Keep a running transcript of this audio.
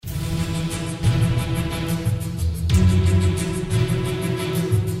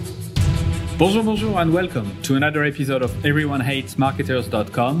Bonjour, and welcome to another episode of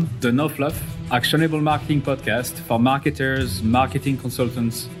EveryoneHatesMarketers.com, the no fluff, actionable marketing podcast for marketers, marketing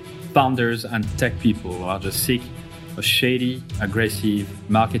consultants, founders, and tech people who are just sick of shady, aggressive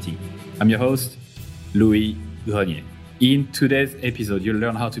marketing. I'm your host, Louis Grenier. In today's episode, you'll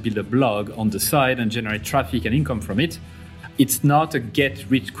learn how to build a blog on the side and generate traffic and income from it. It's not a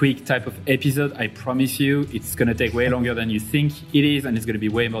get-rich-quick type of episode, I promise you. It's going to take way longer than you think it is, and it's going to be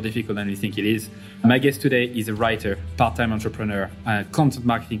way more difficult than you think it is. My guest today is a writer, part-time entrepreneur, and content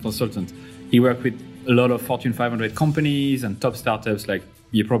marketing consultant. He worked with a lot of Fortune 500 companies and top startups like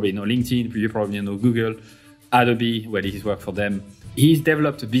you probably know LinkedIn, you probably know Google, Adobe, where he's worked for them. He's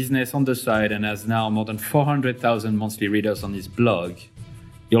developed a business on the side and has now more than 400,000 monthly readers on his blog.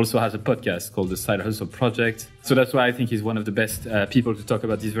 He also has a podcast called The Side Hustle Project. So that's why I think he's one of the best people to talk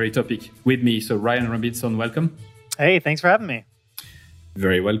about this very topic with me. So Ryan Robinson, welcome. Hey, thanks for having me.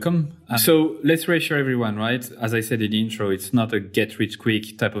 Very welcome. So let's reassure everyone, right? As I said in the intro, it's not a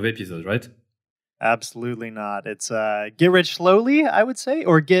get-rich-quick type of episode, right? Absolutely not. It's get rich slowly, I would say,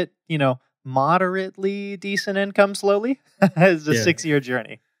 or get, moderately decent income slowly. It's a 6-year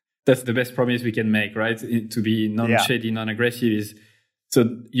journey. That's the best promise we can make, right? To be non-shady, non-aggressive is...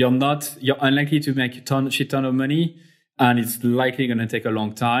 So you're unlikely to make a shit ton of money, and it's likely going to take a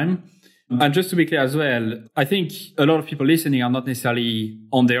long time. And just to be clear as well, I think a lot of people listening are not necessarily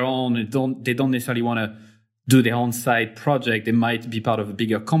on their own. They don't necessarily want to do their own side project. They might be part of a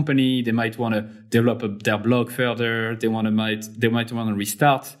bigger company. They might want to develop their blog further. They might want to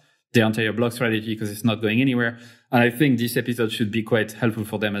restart their entire blog strategy because it's not going anywhere. And I think this episode should be quite helpful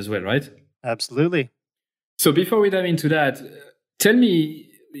for them as well, right? Absolutely. So before we dive into that, tell me,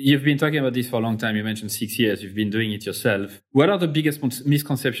 you've been talking about this for a long time. You mentioned 6 years. You've been doing it yourself. What are the biggest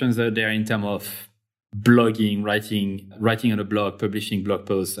misconceptions out there in terms of blogging, writing on a blog, publishing blog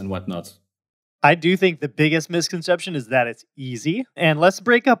posts and whatnot? I do think the biggest misconception is that it's easy. And let's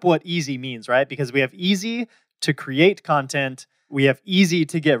break up what easy means, right? Because we have easy to create content, we have easy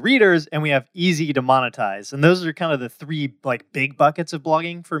to get readers, and we have easy to monetize. And those are kind of the three big buckets of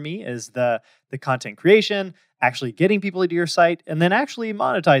blogging for me is the content creation, actually getting people to your site, and then actually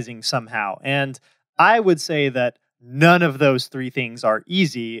monetizing somehow. And I would say that none of those three things are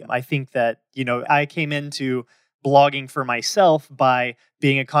easy. I think that, I came into blogging for myself by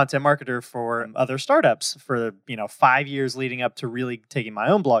being a content marketer for other startups for, 5 years leading up to really taking my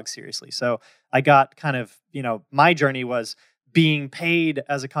own blog seriously. So I got kind of, my journey was being paid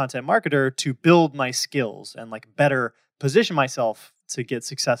as a content marketer to build my skills and better position myself to get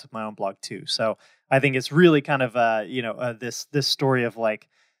success with my own blog too. So I think it's really kind of this story of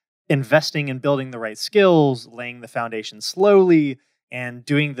investing in building the right skills, laying the foundation slowly, and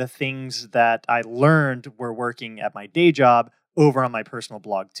doing the things that I learned were working at my day job over on my personal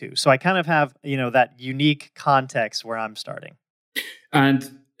blog too. So I kind of have that unique context where I'm starting.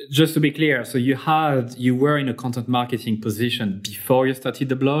 And just to be clear, so you were in a content marketing position before you started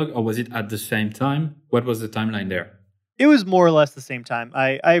the blog, or was it at the same time? What was the timeline there? It was more or less the same time.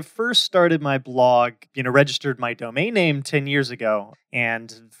 I first started my blog, registered my domain name 10 years ago.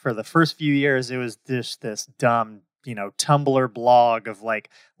 And for the first few years, it was this dumb, Tumblr blog of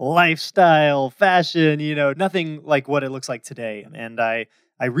lifestyle, fashion, nothing like what it looks like today. And I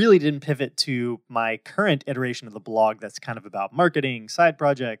really didn't pivot to my current iteration of the blog that's kind of about marketing, side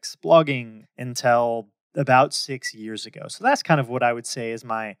projects, blogging until about 6 years ago. So that's kind of what I would say is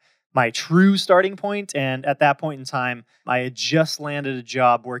my true starting point. And at that point in time, I had just landed a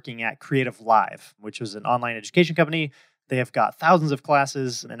job working at Creative Live, which was an online education company. They have got thousands of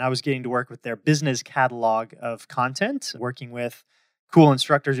classes, and I was getting to work with their business catalog of content, working with cool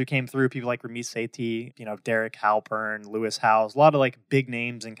instructors who came through, people like Ramit Sethi, Derek Halpern, Lewis Howes, a lot of big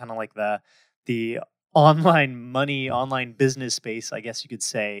names in kind of the online business space, I guess you could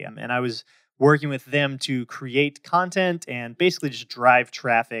say. And I was working with them to create content and basically just drive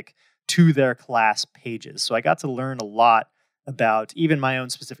traffic to their class pages. So I got to learn a lot about even my own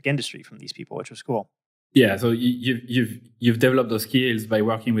specific industry from these people, which was cool. Yeah, so you've developed those skills by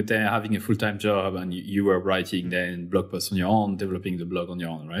working with them, having a full-time job, and you were writing then blog posts on your own, developing the blog on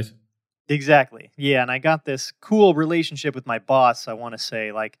your own, right? Exactly. Yeah, and I got this cool relationship with my boss. I want to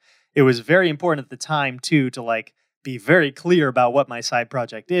say it was very important at the time too to be very clear about what my side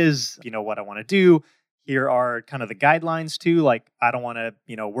project is, what I want to do. Here are kind of the guidelines too. I don't want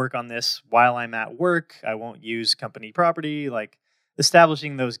to, work on this while I'm at work. I won't use company property.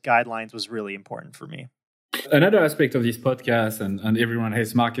 Establishing those guidelines was really important for me. Another aspect of this podcast and Everyone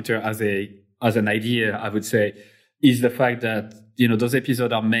Hates Marketer as an idea, I would say, is the fact that, those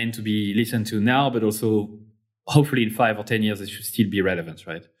episodes are meant to be listened to now, but also hopefully in 5 or 10 years, it should still be relevant,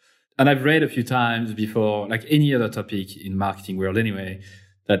 right? And I've read a few times before, like any other topic in marketing world anyway,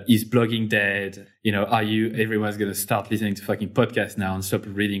 that is blogging dead? Everyone's going to start listening to fucking podcasts now and stop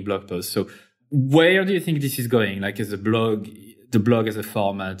reading blog posts. So where do you think this is going? Like as a blog, the blog as a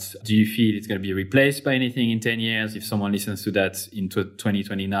format, do you feel it's going to be replaced by anything in 10 years? If someone listens to that in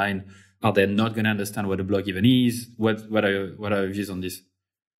 2029, are they not going to understand what a blog even is? What are your views on this?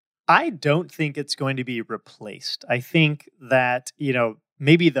 I don't think it's going to be replaced. I think that,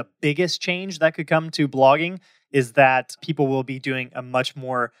 maybe the biggest change that could come to blogging is that people will be doing a much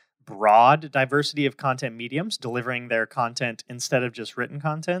more broad diversity of content mediums, delivering their content instead of just written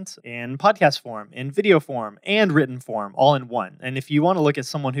content in podcast form, in video form, and written form, all in one. And if you want to look at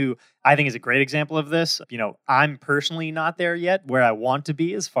someone who I think is a great example of this, I'm personally not there yet where I want to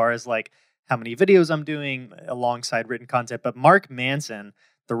be as far as like how many videos I'm doing alongside written content. But Mark Manson,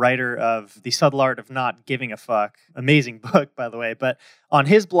 the writer of The Subtle Art of Not Giving a Fuck, amazing book, by the way, but on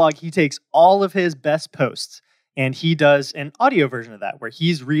his blog, he takes all of his best posts and he does an audio version of that where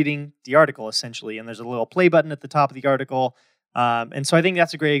he's reading the article essentially. And there's a little play button at the top of the article. And so I think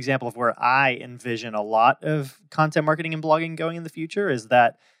that's a great example of where I envision a lot of content marketing and blogging going in the future is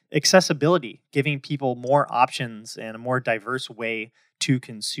that accessibility, giving people more options and a more diverse way to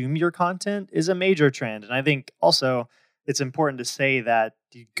consume your content is a major trend. And I think also it's important to say that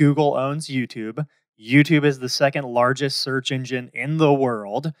Google owns YouTube. YouTube is the second largest search engine in the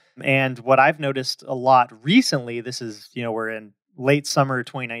world. And what I've noticed a lot recently, this is, we're in late summer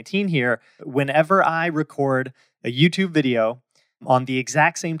 2019 here, whenever I record a YouTube video on the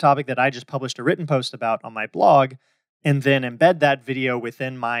exact same topic that I just published a written post about on my blog, and then embed that video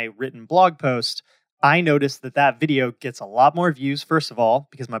within my written blog post, I notice that video gets a lot more views, first of all,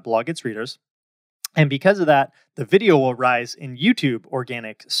 because my blog gets readers. And because of that, the video will rise in YouTube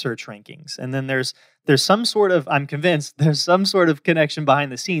organic search rankings. And then there's some sort of, I'm convinced, there's some sort of connection behind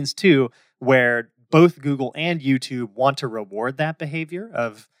the scenes too, where both Google and YouTube want to reward that behavior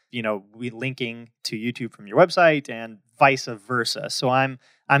of, we linking to YouTube from your website and vice versa. So I'm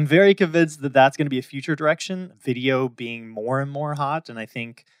very convinced that that's going to be a future direction, video being more and more hot. And I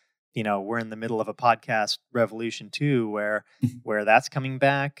think, we're in the middle of a podcast revolution too, where that's coming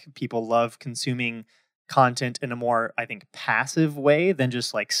back. People love consuming content in a more, I think, passive way than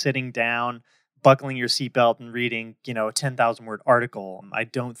just like sitting down, buckling your seatbelt and reading, a 10,000 word article. I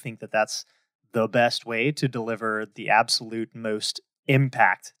don't think that that's the best way to deliver the absolute most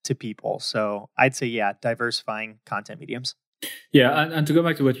impact to people. So I'd say, diversifying content mediums. Yeah. And to go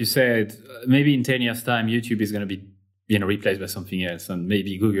back to what you said, maybe in 10 years time, YouTube is going to be replaced by something else, and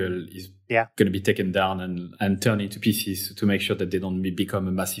maybe Google is going to be taken down and turned into pieces to make sure that they don't become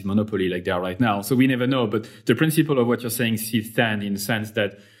a massive monopoly like they are right now. So we never know, but the principle of what you're saying still stands in the sense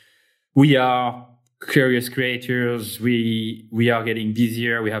that we are curious creators. We are getting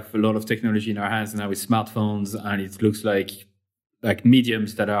busier. We have a lot of technology in our hands now with smartphones, and it looks like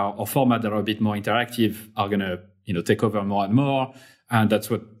mediums that are or format that are a bit more interactive are going to take over more and more, and that's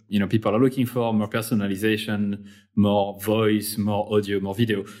what people are looking for: more personalization, more voice, more audio, more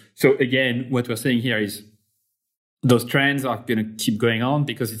video. So again, what we're saying here is those trends are going to keep going on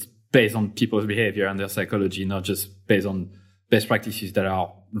because it's based on people's behavior and their psychology, not just based on best practices that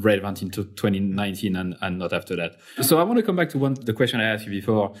are relevant into 2019 and not after that. So I want to come back to the question I asked you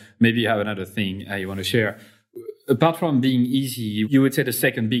before. Maybe you have another thing you want to share. Apart from being easy, you would say the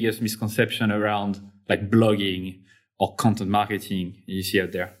second biggest misconception around like blogging or content marketing you see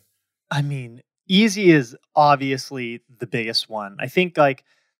out there? I mean, easy is obviously the biggest one. I think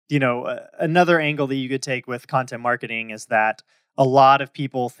another angle that you could take with content marketing is that a lot of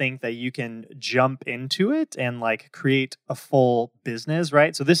people think that you can jump into it and like create a full business,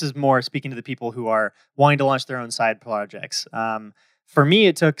 right? So this is more speaking to the people who are wanting to launch their own side projects. For me,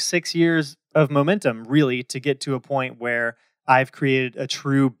 it took 6 years of momentum really to get to a point where I've created a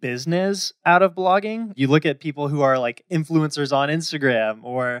true business out of blogging. You look at people who are like influencers on Instagram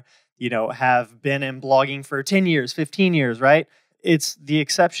or, have been in blogging for 10 years, 15 years, right? The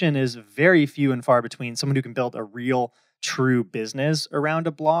exception is very few and far between someone who can build a real true business around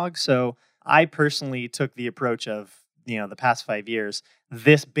a blog. So I personally took the approach of, the past 5 years,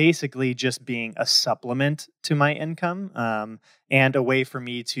 this basically just being a supplement to my income and a way for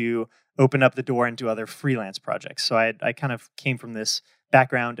me to open up the door into other freelance projects. So I kind of came from this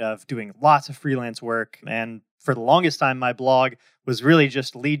background of doing lots of freelance work. And for the longest time, my blog was really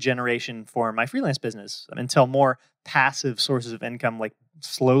just lead generation for my freelance business until more passive sources of income like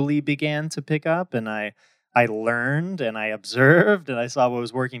slowly began to pick up. And I learned and I observed and I saw what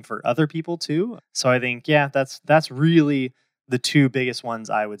was working for other people too. So I think, that's really the two biggest ones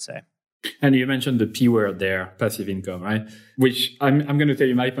I would say. And you mentioned the P word there, passive income, right? Which I'm going to tell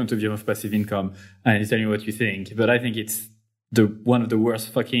you my point of view of passive income and tell you what you think. But I think it's one of the worst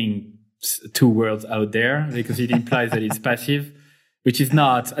fucking two words out there because it implies that it's passive, which is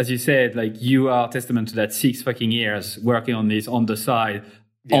not, as you said, like you are testament to that 6 fucking years working on this on the side,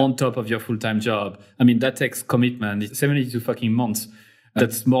 on top of your full-time job. I mean, that takes commitment. It's 72 fucking months.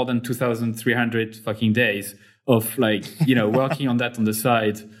 That's more than 2,300 fucking days of like, working on that on the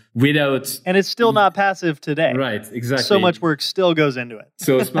side without... And it's still not passive today. Right, exactly. So much work still goes into it.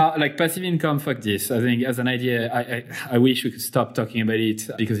 So smart, like passive income, fuck this. I think as an idea, I wish we could stop talking about it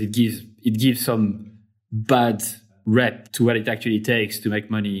because it gives some bad rep to what it actually takes to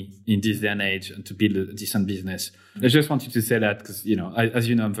make money in this day and age and to build a decent business. I just wanted to say that because, as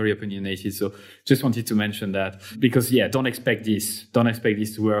you know, I'm very opinionated. So just wanted to mention that because, don't expect this. Don't expect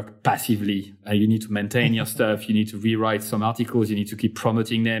this to work passively. You need to maintain your stuff. You need to rewrite some articles. You need to keep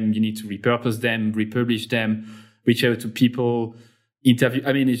promoting them. You need to repurpose them, republish them, reach out to people, interview.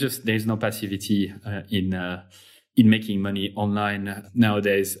 I mean, it's just, there's no passivity in making money online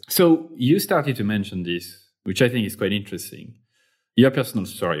nowadays. So you started to mention this, which I think is quite interesting. Your personal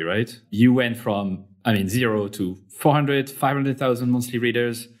story, right? You went from, 0 to 400, 500,000 monthly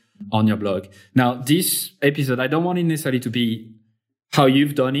readers on your blog. Now, this episode, I don't want it necessarily to be how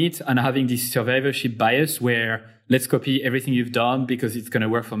you've done it and having this survivorship bias where let's copy everything you've done because it's going to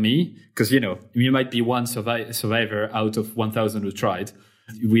work for me. Because, you might be one survivor out of 1,000 who tried.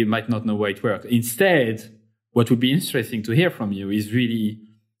 We might not know why it worked. Instead, what would be interesting to hear from you is really,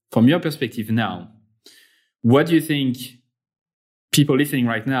 from your perspective now, what do you think people listening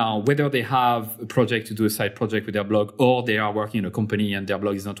right now, whether they have a project to do a side project with their blog or they are working in a company and their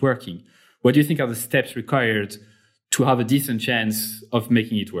blog is not working, what do you think are the steps required to have a decent chance of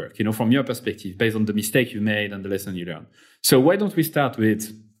making it work, from your perspective, based on the mistake you made and the lesson you learned? So why don't we start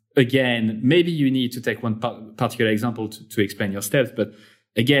with, again, maybe you need to take one particular example to explain your steps, but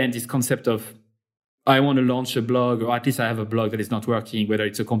again, this concept of I want to launch a blog, or at least I have a blog that is not working, whether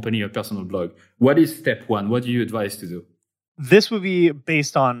it's a company or personal blog. What is step one? What do you advise to do? This would be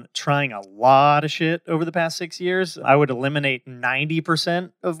based on trying a lot of shit over the past 6 years. I would eliminate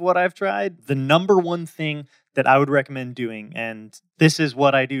 90% of what I've tried. The number one thing that I would recommend doing, and this is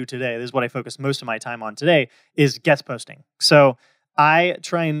what I do today, this is what I focus most of my time on today, is guest posting. So I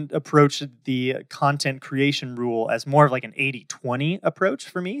try and approach the content creation rule as more of like an 80-20 approach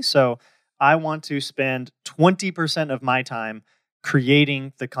for me. So I want to spend 20% of my time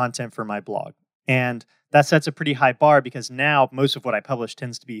creating the content for my blog. And that sets a pretty high bar because now most of what I publish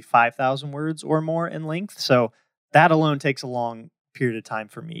tends to be 5,000 words or more in length. So that alone takes a long period of time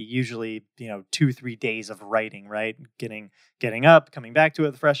for me. Usually, 2-3 days of writing, right? Getting up, coming back to it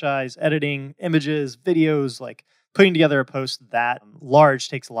with fresh eyes, editing images, videos, like putting together a post that large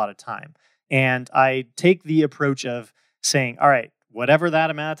takes a lot of time. And I take the approach of saying, all right, whatever that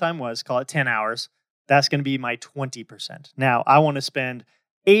amount of time was, call it 10 hours, that's going to be my 20%. Now, I want to spend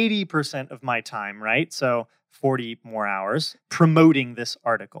 80% of my time, right? So 40 more hours promoting this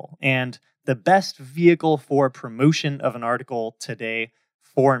article. And the best vehicle for promotion of an article today,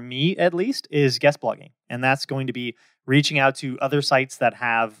 for me at least, is guest blogging. And that's going to be reaching out to other sites that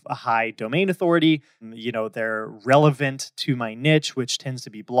have a high domain authority. They're relevant to my niche, which tends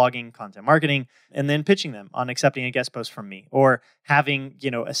to be blogging, content marketing, and then pitching them on accepting a guest post from me or having,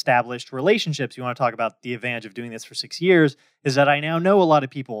 established relationships. You want to talk about the advantage of doing this for 6 years is that I now know a lot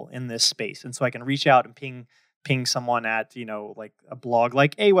of people in this space. And so I can reach out and ping someone at, like a blog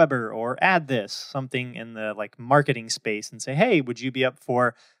like Aweber or Add This, something in the like marketing space and say, hey, would you be up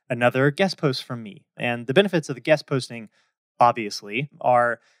for another guest post from me? And the benefits of the guest posting, obviously,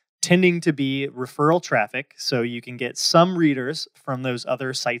 are tending to be referral traffic. So you can get some readers from those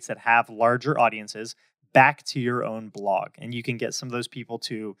other sites that have larger audiences back to your own blog. And you can get some of those people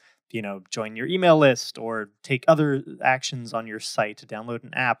to, join your email list or take other actions on your site to download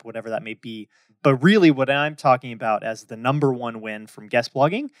an app, whatever that may be. But really what I'm talking about as the number one win from guest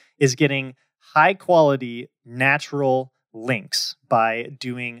blogging is getting high quality, natural links by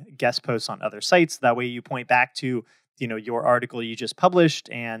doing guest posts on other sites. That way you point back to, your article you just published,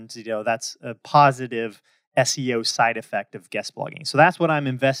 and, that's a positive SEO side effect of guest blogging. So that's what I'm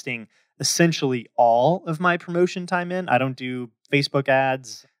investing essentially all of my promotion time in. I don't do Facebook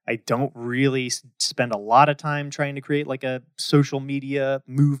ads. I don't really spend a lot of time trying to create like a social media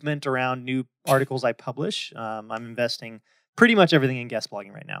movement around new articles I publish. I'm investing pretty much everything in guest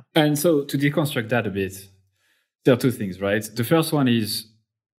blogging right now. And so to deconstruct that a bit, there are two things, right? The first one is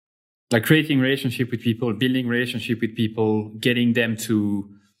like creating relationship with people, building relationship with people, getting them to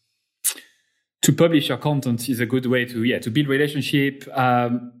publish your content is a good way to build relationship.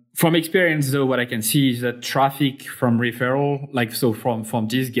 from experience, though, what I can see is that traffic from referral, like so from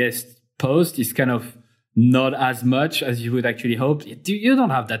this guest post, is kind of not as much as you would actually hope. You don't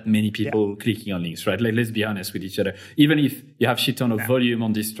have that many people clicking on links, right? Like, let's be honest with each other. Even if you have shit ton of volume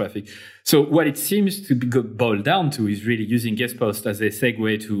on this traffic. So what it seems to be boiled down to is really using guest posts as a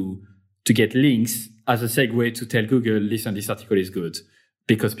segue to get links, as a segue to tell Google, listen, this article is good,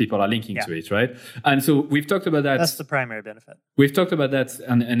 because people are linking to it, right? And so we've talked about that. That's the primary benefit. We've talked about that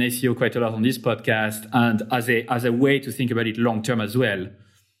and SEO quite a lot on this podcast, and as a way to think about it long term as well.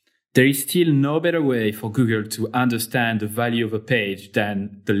 There is still no better way for Google to understand the value of a page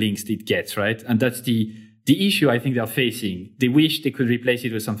than the links it gets, right? And that's the issue I think they're facing. They wish they could replace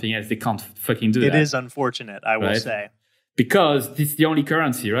it with something else. They can't fucking do that. It is unfortunate, I will say. Because it's the only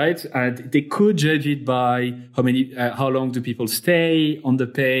currency, right? They could judge it by how long do people stay on the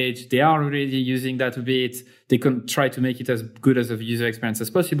page. They are already using that a bit. They can try to make it as good as a user experience as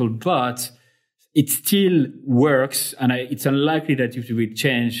possible, but it still works, and it's unlikely that it will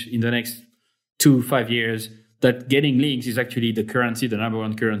change in the next 2-5 years, that getting links is actually the number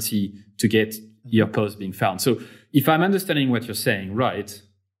one currency to get your post being found. So if I'm understanding what you're saying, right,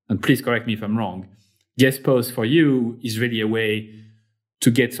 and please correct me if I'm wrong, guest post for you is really a way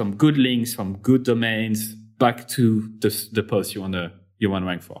to get some good links from good domains back to the post you want to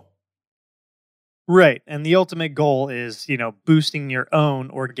rank for. Right. And the ultimate goal is, boosting your own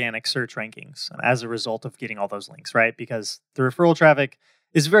organic search rankings as a result of getting all those links, right? Because the referral traffic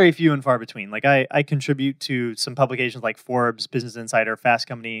is very few and far between. Like I contribute to some publications like Forbes, Business Insider, Fast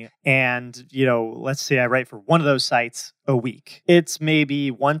Company. And, let's say I write for one of those sites a week. It's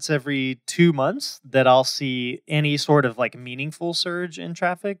maybe once every 2 months that I'll see any sort of like meaningful surge in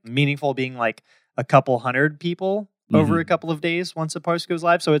traffic, meaningful being like a couple hundred people over a couple of days once a post goes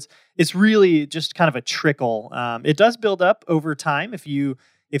live. So it's really just kind of a trickle. It does build up over time if you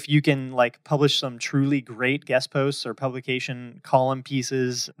can like publish some truly great guest posts or publication column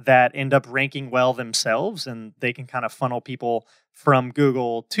pieces that end up ranking well themselves, and they can kind of funnel people from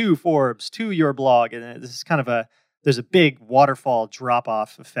Google to Forbes to your blog. And this is kind of there's a big waterfall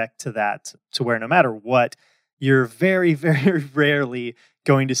drop-off effect to that, to where no matter what, you're very, very rarely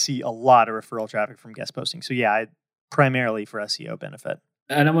going to see a lot of referral traffic from guest posting. So yeah, primarily for SEO benefit.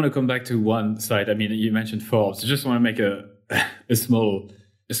 And I want to come back to one side. I mean, you mentioned Forbes. I just want to make a small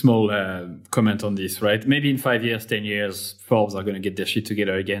comment on this, right? Maybe in 5 years, 10 years, Forbes are going to get their shit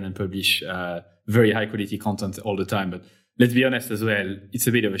together again and publish very high quality content all the time. But let's be honest as well, it's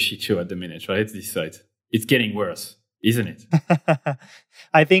a bit of a shit show at the minute, right? This site. It's getting worse, isn't it?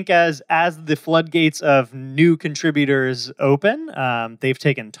 I think as the floodgates of new contributors open, they've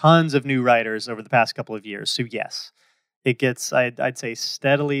taken tons of new writers over the past couple of years. So yes, it gets, I'd say,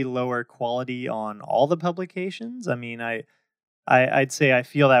 steadily lower quality on all the publications. I mean, I'd say I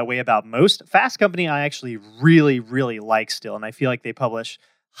feel that way about most. Fast Company I actually really, really like still, and I feel like they publish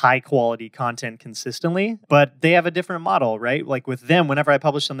high quality content consistently, but they have a different model, right? Like with them, whenever I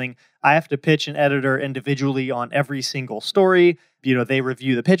publish something, I have to pitch an editor individually on every single story. They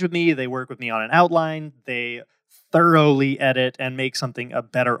review the pitch with me, they work with me on an outline, they thoroughly edit and make something a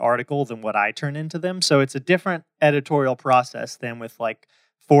better article than what I turn into them. So it's a different editorial process than with like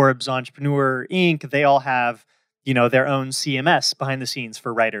Forbes, Entrepreneur Inc. They all have, their own CMS behind the scenes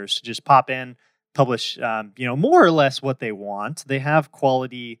for writers to just pop in, publish, more or less what they want. They have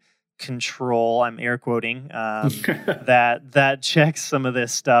quality control, I'm air quoting, that checks some of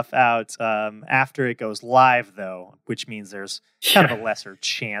this stuff out after it goes live, though, which means there's kind of a lesser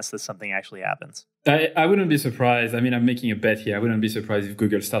chance that something actually happens. I wouldn't be surprised. I mean, I'm making a bet here. I wouldn't be surprised if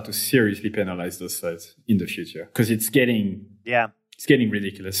Google start to seriously penalize those sites in the future, because it's getting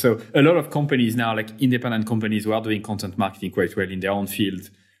ridiculous. So a lot of companies now, like independent companies who are doing content marketing quite well in their own field,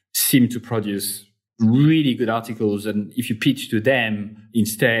 seem to produce really good articles. And if you pitch to them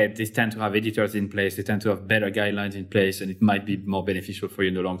instead, they tend to have editors in place. They tend to have better guidelines in place, and it might be more beneficial for you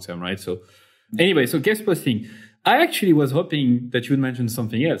in the long term, right? So anyway, so guest posting. I actually was hoping that you would mention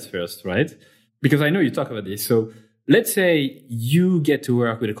something else first, right? Because I know you talk about this. So let's say you get to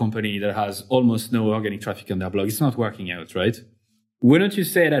work with a company that has almost no organic traffic on their blog. It's not working out, right? Wouldn't you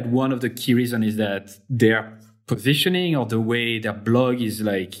say that one of the key reasons is that their positioning or the way their blog is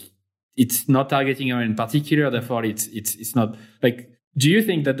like, it's not targeting anyone in particular, therefore it's not like, do you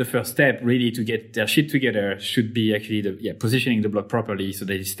think that the first step really to get their shit together should be actually positioning the blog properly so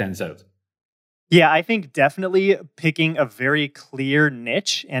that it stands out? Yeah, I think definitely picking a very clear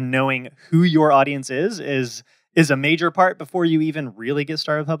niche and knowing who your audience is a major part before you even really get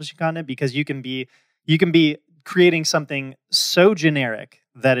started publishing content, because you can be creating something so generic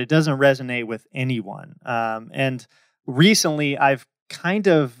that it doesn't resonate with anyone. And recently I've kind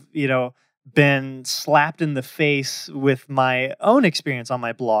of been slapped in the face with my own experience on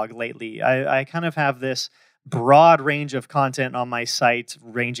my blog lately. I kind of have this broad range of content on my site,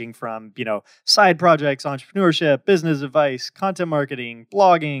 ranging from, side projects, entrepreneurship, business advice, content marketing,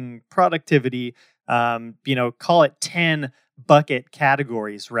 blogging, productivity, call it 10 bucket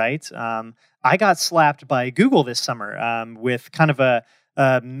categories, right? I got slapped by Google this summer with kind of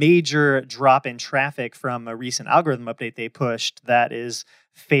a major drop in traffic from a recent algorithm update they pushed that is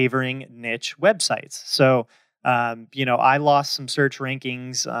favoring niche websites. So, I lost some search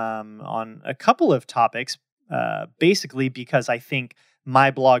rankings on a couple of topics, basically because I think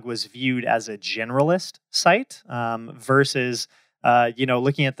my blog was viewed as a generalist site versus,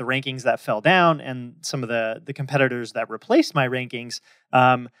 looking at the rankings that fell down and some of the competitors that replaced my rankings.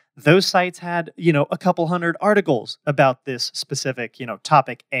 Those sites had, a couple hundred articles about this specific,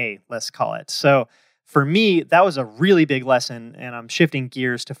 topic A, let's call it. So for me, that was a really big lesson, and I'm shifting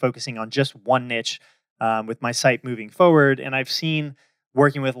gears to focusing on just one niche with my site moving forward. And I've seen,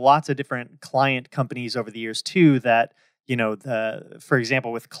 working with lots of different client companies over the years too, that, for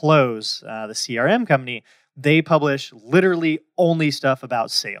example, with Close, the CRM company, they publish literally only stuff about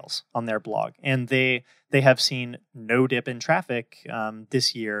sales on their blog. And they have seen no dip in traffic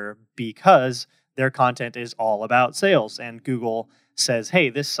this year because their content is all about sales. And Google says, hey,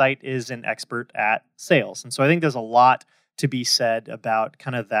 this site is an expert at sales. And so I think there's a lot to be said about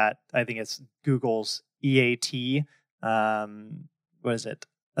kind of that. I think it's Google's EAT. What is it?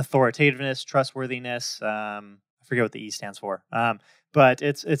 Authoritativeness, trustworthiness. I forget what the E stands for. But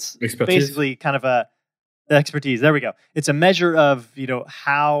it's basically kind of a expertise. There we go. It's a measure of,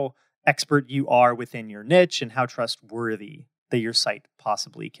 how expert you are within your niche and how trustworthy that your site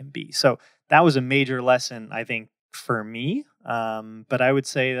possibly can be. So that was a major lesson, I think, for me. But I would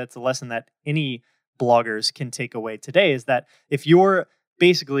say that's a lesson that any bloggers can take away today, is that if you're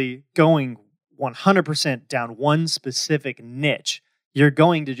basically going 100% down one specific niche, you're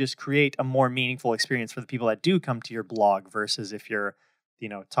going to just create a more meaningful experience for the people that do come to your blog versus if you're,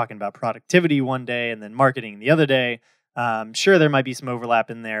 talking about productivity one day and then marketing the other day. Sure, there might be some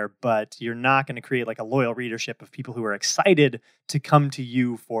overlap in there, but you're not going to create like a loyal readership of people who are excited to come to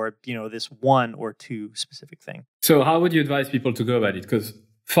you for, this one or two specific thing. So how would you advise people to go about it? Because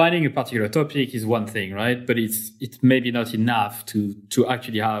finding a particular topic is one thing, right? But it's maybe not enough to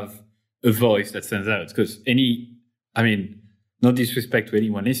actually have a voice that stands out. Because no disrespect to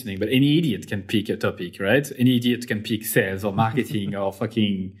anyone listening, but any idiot can pick a topic, right? Any idiot can pick sales or marketing or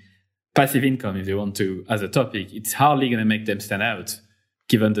fucking passive income if they want to as a topic. It's hardly going to make them stand out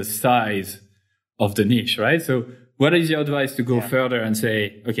given the size of the niche, right? So what is your advice to go further and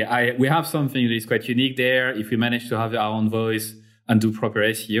say, okay, we have something that is quite unique there. If we manage to have our own voice and do proper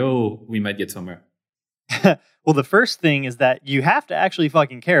SEO, we might get somewhere. Well, the first thing is that you have to actually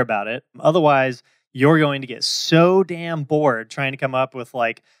fucking care about it. Otherwise, you're going to get so damn bored trying to come up with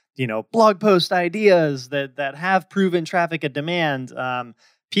blog post ideas that have proven traffic and demand.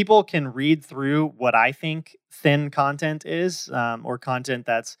 People can read through what I think thin content is, or content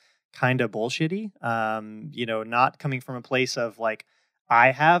that's kind of bullshitty. Not coming from a place of like,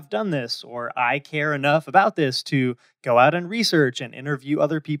 I have done this or I care enough about this to go out and research and interview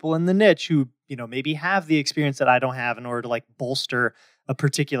other people in the niche who, maybe have the experience that I don't have in order to like bolster a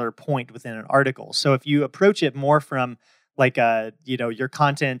particular point within an article. So if you approach it more from like your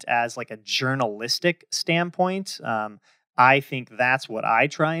content as like a journalistic standpoint, I think that's what I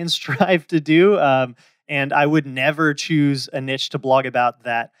try and strive to do. And I would never choose a niche to blog about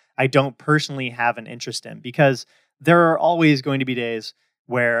that I don't personally have an interest in, because there are always going to be days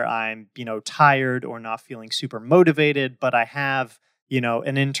where I'm, tired or not feeling super motivated, but I have,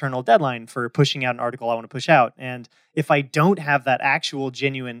 an internal deadline for pushing out an article I want to push out. And if I don't have that actual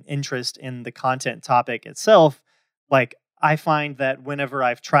genuine interest in the content topic itself, like I find that whenever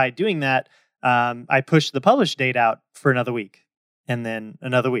I've tried doing that, I push the publish date out for another week, and then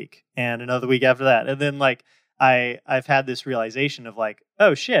another week, and another week after that. And then like I've had this realization of like,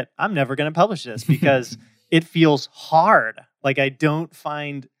 oh shit, I'm never going to publish this because it feels hard. Like I don't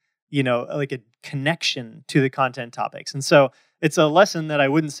find, like a connection to the content topics. And so it's a lesson that I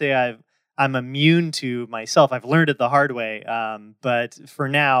wouldn't say I'm immune to myself. I've learned it the hard way. But for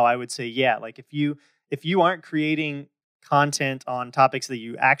now, I would say, like if you aren't creating content on topics that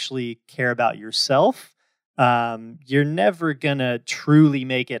you actually care about yourself, you're never gonna truly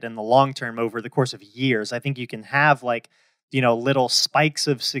make it in the long term over the course of years. I think you can have like, little spikes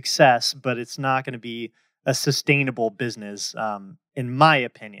of success, but it's not going to be a sustainable business. In my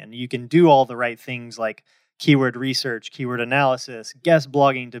opinion, you can do all the right things like keyword research, keyword analysis, guest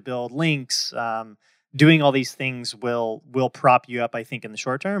blogging to build links, doing all these things will prop you up, I think, in the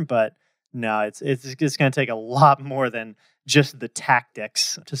short term. But no, it's going to take a lot more than just the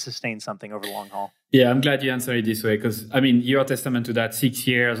tactics to sustain something over the long haul. Yeah, I'm glad you answered it this way because, I mean, you're a testament to that. 6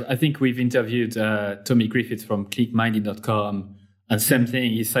 years. I think we've interviewed Tommy Griffiths from ClickMinded.com, and same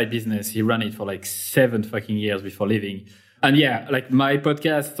thing, his side business, he ran it for like 7 fucking years before leaving. And yeah, like my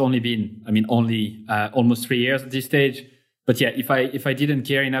podcast only been, almost 3 years at this stage. But yeah, if I didn't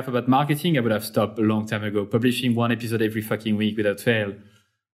care enough about marketing, I would have stopped a long time ago, publishing 1 episode every fucking week without fail.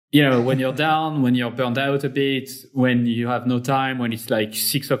 You know, when you're down, when you're burned out a bit, when you have no time, when it's like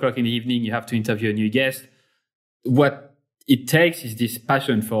 6 o'clock in the evening, you have to interview a new guest. What it takes is this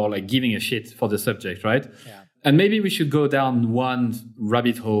passion for like giving a shit for the subject, right? Yeah. And maybe we should go down one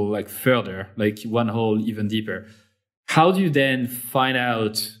rabbit hole like further, like one hole even deeper. How do you then find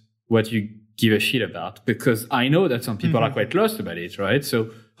out what you give a shit about? Because I know that some people are quite lost about it, right?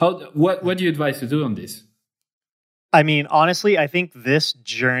 So what do you advise to do on this? I mean, honestly, I think this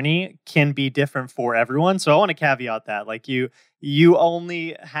journey can be different for everyone. So I want to caveat that, like you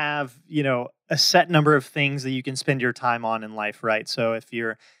only have, a set number of things that you can spend your time on in life, right? So if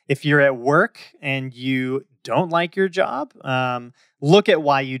you're at work and you don't like your job, look at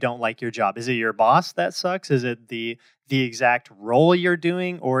why you don't like your job. Is it your boss that sucks? Is it the exact role you're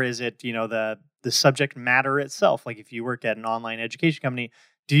doing, or is it, the subject matter itself? Like if you work at an online education company,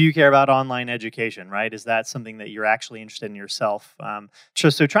 do you care about online education, right? Is that something that you're actually interested in yourself?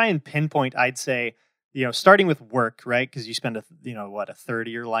 So try and pinpoint, I'd say, starting with work, right? Because you spend a third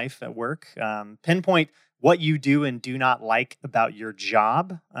of your life at work. Pinpoint what you do and do not like about your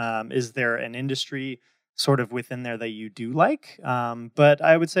job. Is there an industry sort of within there that you do like? But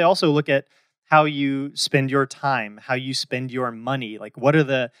I would say also look at how you spend your time, how you spend your money. Like what are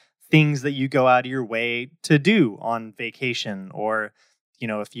the things that you go out of your way to do on vacation, or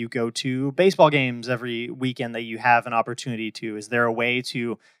if you go to baseball games every weekend that you have an opportunity to, is there a way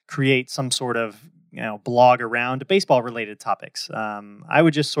to create some sort of, blog around baseball related topics? I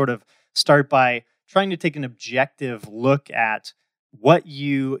would just sort of start by trying to take an objective look at what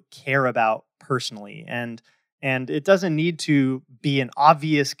you care about personally. And it doesn't need to be an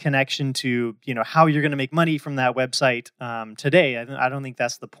obvious connection to, how you're going to make money from that website today. I don't think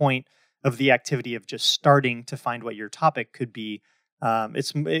that's the point of the activity of just starting to find what your topic could be.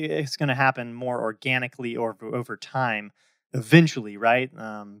 It's going to happen more organically or over time, eventually, right?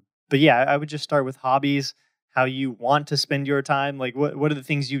 But yeah, I would just start with hobbies, how you want to spend your time, like what are the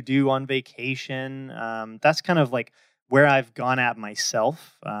things you do on vacation. That's kind of like where I've gone at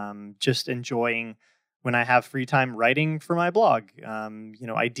myself, just enjoying when I have free time writing for my blog.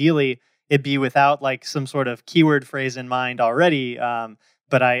 Ideally, it'd be without like some sort of keyword phrase in mind already,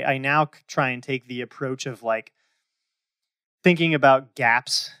 but I now try and take the approach of like, thinking about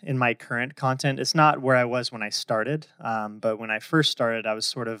gaps in my current content. It's not where I was when I started, but when I first started, I was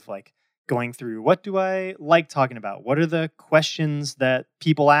sort of like going through, what do I like talking about? What are the questions that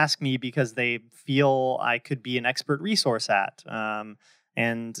people ask me because they feel I could be an expert resource at?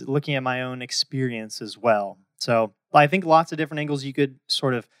 And looking at my own experience as well. So I think lots of different angles you could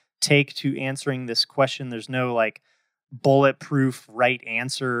sort of take to answering this question. There's no like bulletproof right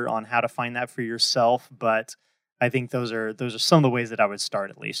answer on how to find that for yourself, but I think those are some of the ways that I would start,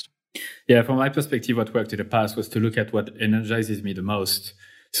 at least. Yeah, from my perspective, what worked in the past was to look at what energizes me the most.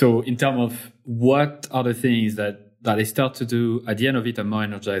 So in terms of what are the things that I start to do, at the end of it, I'm more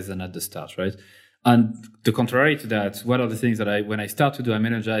energized than at the start, right? And the contrary to that, what are the things that when I start to do, I'm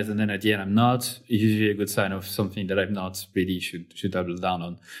energized, and then at the end, I'm not, is usually a good sign of something that I'm not really should double down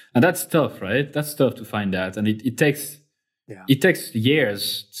on. And that's tough, right? That's tough to find that. And it takes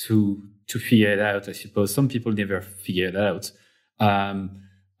years to figure it out, I suppose. Some people never figure it out.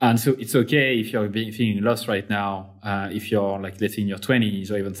 And so it's okay if you're feeling lost right now, if you're like, let's say in your 20s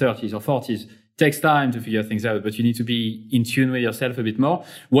or even 30s or 40s. It takes time to figure things out, but you need to be in tune with yourself a bit more.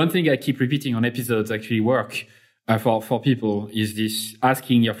 One thing I keep repeating on episodes actually work for people is this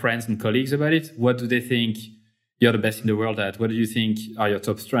asking your friends and colleagues about it. What do they think you're the best in the world at? What do you think are your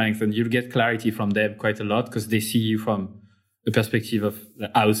top strengths? And you'll get clarity from them quite a lot because they see you from the perspective of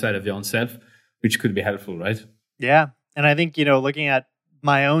outside of your own self, which could be helpful, right? Yeah. And I think, looking at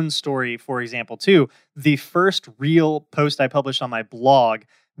my own story, for example, too, the first real post I published on my blog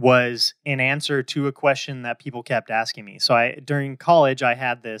was an answer to a question that people kept asking me. So during college, I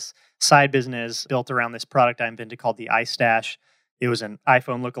had this side business built around this product I invented called the iStash. It was an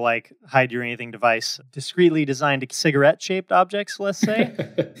iPhone lookalike hide your anything device, discreetly designed cigarette-shaped objects, let's say,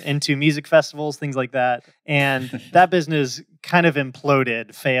 into music festivals, things like that. And that business kind of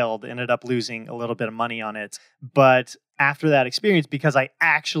imploded, failed, ended up losing a little bit of money on it. But after that experience, because I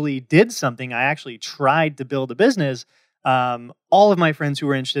actually did something, I actually tried to build a business. All of my friends who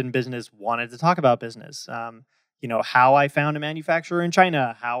were interested in business wanted to talk about business. How I found a manufacturer in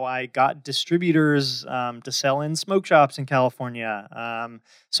China, how I got distributors to sell in smoke shops in California.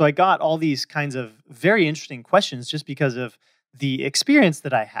 So I got all these kinds of very interesting questions just because of the experience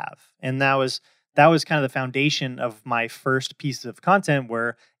that I have. And that was kind of the foundation of my first piece of content,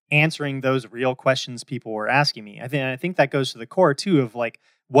 were answering those real questions people were asking me. I think that goes to the core too of like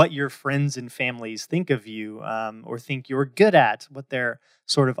what your friends and families think of you, or think you're good at, what their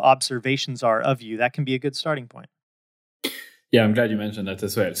sort of observations are of you. That can be a good starting point. Yeah, I'm glad you mentioned that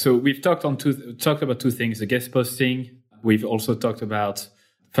as well. So we've talked about two things: the guest posting. We've also talked about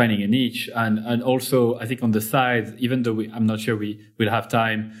finding a niche, and also I think on the side, even though I'm not sure we will have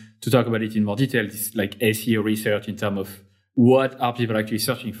time to talk about it in more detail, this like SEO research in terms of what are people actually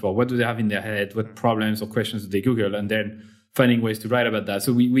searching for, what do they have in their head, what problems or questions do they Google, and then finding ways to write about that.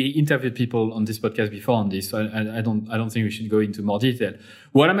 So we interviewed people on this podcast before on this, so I don't think we should go into more detail.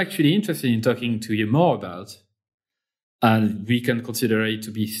 What I'm actually interested in talking to you more about, and we can consider it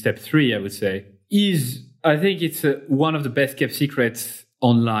to be step 3, I would say, is I think it's one of the best kept secrets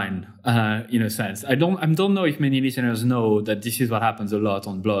online, in a sense. I don't know if many listeners know that this is what happens a lot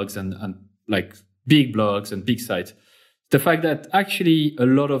on blogs and like big blogs and big sites. The fact that actually a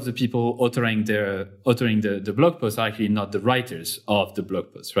lot of the people authoring the blog posts are actually not the writers of the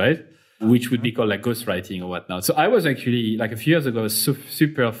blog posts, right? Which would be called like ghostwriting or whatnot. So I was actually like a few years ago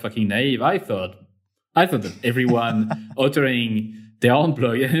super fucking naive. I thought that everyone authoring their own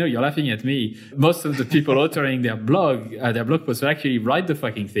blog, you're laughing at me. Most of the people authoring their blog posts actually write the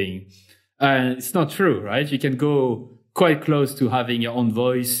fucking thing. It's not true, right? You can go quite close to having your own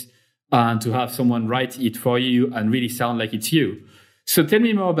voice and to have someone write it for you and really sound like it's you. So tell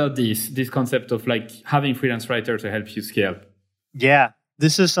me more about this concept of like having freelance writer to help you scale. Yeah,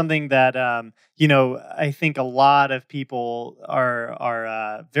 this is something that, I think a lot of people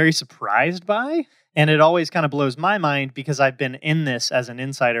are very surprised by. And it always kind of blows my mind because I've been in this as an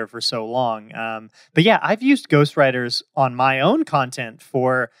insider for so long. But yeah, I've used ghostwriters on my own content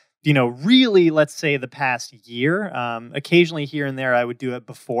for really, let's say the past year. Occasionally here and there, I would do it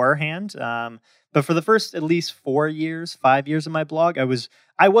beforehand. But for the first at least 5 years of my blog, I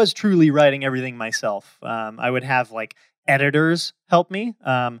was truly writing everything myself. I would have like editors help me.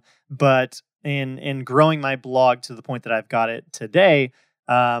 But in growing my blog to the point that I've got it today,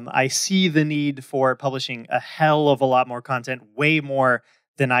 I see the need for publishing a hell of a lot more content, way more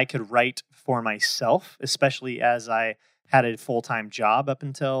than I could write for myself, especially as I had a full-time job up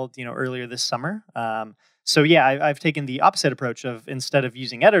until earlier this summer. So yeah, I've taken the opposite approach of, instead of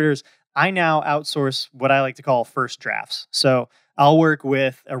using editors, I now outsource what I like to call first drafts. So I'll work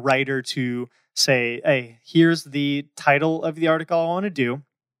with a writer to say, hey, here's the title of the article I want to do.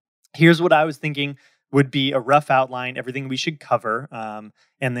 Here's what I was thinking would be a rough outline, everything we should cover.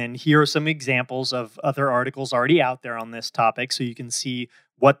 And then here are some examples of other articles already out there on this topic, so you can see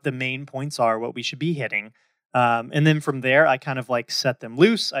what the main points are, what we should be hitting. And then from there, I kind of like set them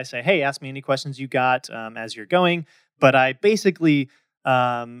loose. I say, hey, ask me any questions you got as you're going. But I basically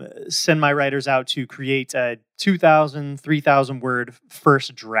send my writers out to create a 2,000, 3,000 word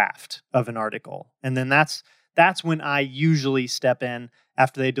first draft of an article. And then that's when I usually step in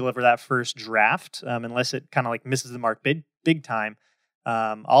after they deliver that first draft, unless it kind of like misses the mark big time.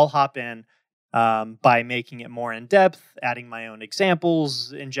 I'll hop in by making it more in depth, adding my own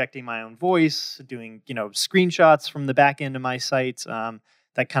examples, injecting my own voice, doing screenshots from the back end of my site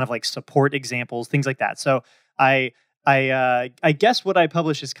that kind of like support examples, things like that. So I guess what I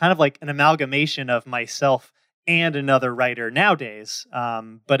publish is kind of like an amalgamation of myself and another writer nowadays,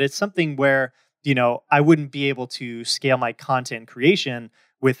 but it's something where I wouldn't be able to scale my content creation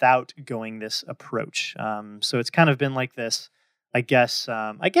without going this approach. So it's kind of been like this. I guess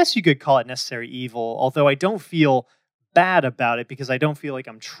you could call it necessary evil, although I don't feel bad about it because I don't feel like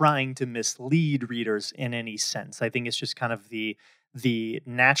I'm trying to mislead readers in any sense. I think it's just kind of the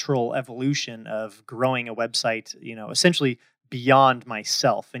natural evolution of growing a website, essentially beyond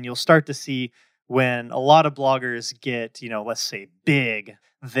myself. And you'll start to see when a lot of bloggers get, let's say big,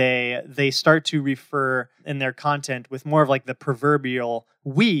 they start to refer in their content with more of like the proverbial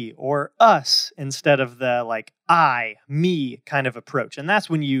we or us instead of the like I, me kind of approach. And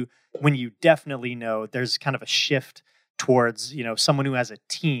that's when you definitely know there's kind of a shift towards, someone who has a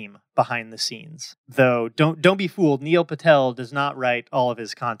team behind the scenes. Though don't be fooled, Neil Patel does not write all of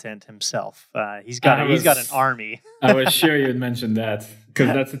his content himself. He's got an army. I was sure you would mention that because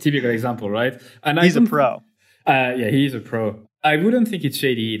that's a typical example, right? And he's a pro. Yeah, he's a pro. I wouldn't think it's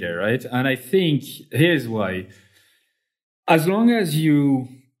shady either, right? And I think here's why. As long as you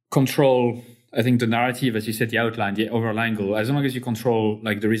control, I think, the narrative, as you said, the outline, the overline goal, as long as you control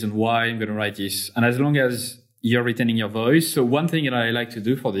like the reason why I'm going to write this, and as long as you're retaining your voice. So one thing that I like to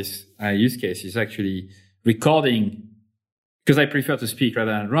do for this use case is actually recording, because I prefer to speak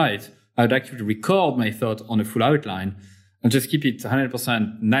rather than write. I would actually record my thought on a full outline and just keep it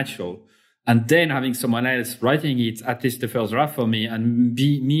 100% natural. And then having someone else writing it, at least the first draft for me, and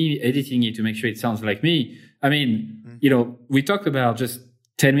me editing it to make sure it sounds like me. I mean, we talked about just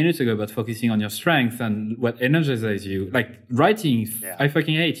 10 minutes ago about focusing on your strength and what energizes you. Like writing, I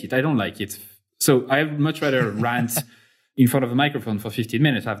fucking hate it. I don't like it. So I would much rather rant in front of a microphone for 15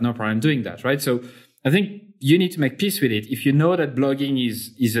 minutes. I have no problem doing that, right? So I think you need to make peace with it. If you know that blogging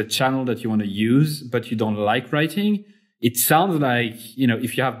is a channel that you want to use, but you don't like writing, it sounds like,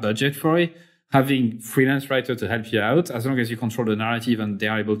 if you have budget for it, having freelance writer to help you out, as long as you control the narrative and they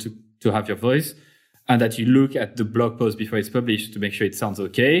are able to have your voice, and that you look at the blog post before it's published to make sure it sounds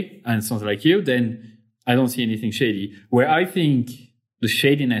okay and it sounds like you, then I don't see anything shady. Where I think the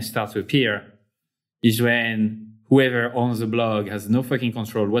shadiness starts to appear is when whoever owns the blog has no fucking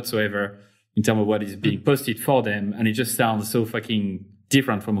control whatsoever in terms of what is being posted for them, and it just sounds so fucking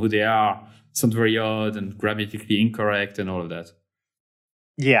different from who they are. Sounds very odd and grammatically incorrect and all of that.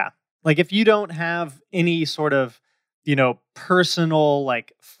 Yeah. Like if you don't have any sort of, personal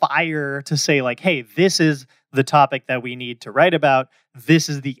like fire to say like, hey, this is the topic that we need to write about. This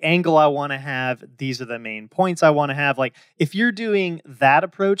is the angle I want to have. These are the main points I want to have. Like if you're doing that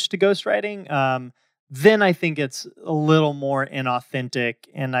approach to ghostwriting, then I think it's a little more inauthentic.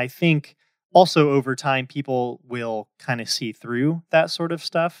 And I think also over time, people will kind of see through that sort of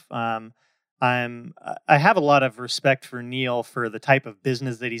stuff. I have a lot of respect for Neil for the type of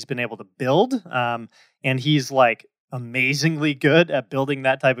business that he's been able to build. And he's like amazingly good at building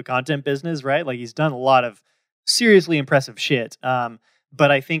that type of content business, right? Like he's done a lot of seriously impressive shit.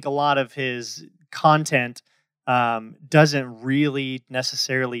 But I think a lot of his content doesn't really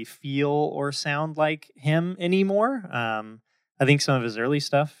necessarily feel or sound like him anymore. I think some of his early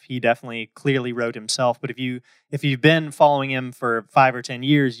stuff, he definitely clearly wrote himself. But if you've been following him for 5 or 10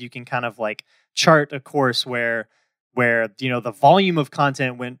 years, you can kind of like chart a course where the volume of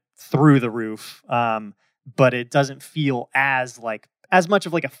content went through the roof, but it doesn't feel as much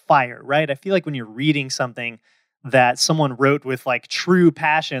of like a fire, right? I feel like when you're reading something that someone wrote with like true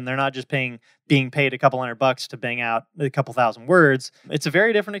passion, they're not just being paid a couple $100 to bang out a couple thousand words. It's a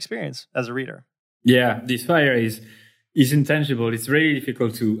very different experience as a reader. Yeah, this fire is intangible. It's really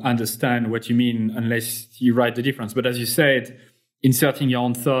difficult to understand what you mean unless you write the difference. But as you said, inserting your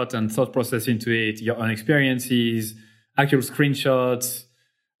own thought and thought process into it, your own experiences, actual screenshots,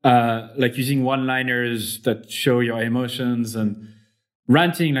 like using one-liners that show your emotions and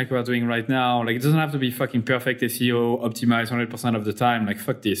ranting like we're doing right now. Like it doesn't have to be fucking perfect SEO optimized 100% of the time. Like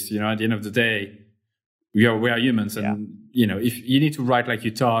fuck this, at the end of the day, we are humans. And, if you need to write like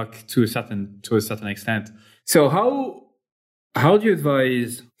you talk to a certain extent. So how do you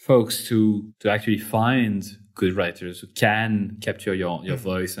advise folks to actually find good writers who can capture your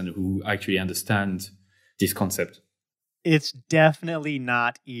voice and who actually understand this concept? It's definitely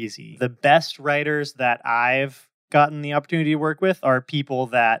not easy. The best writers that I've gotten the opportunity to work with are people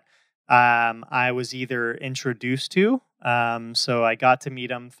that I was either introduced to. So I got to meet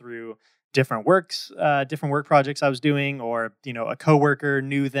them through different work projects I was doing, or, a coworker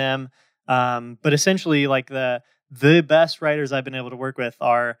knew them. But essentially like the best writers I've been able to work with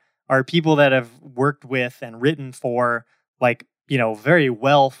are people that have worked with and written for like, very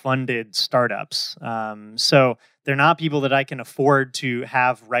well-funded startups. So they're not people that I can afford to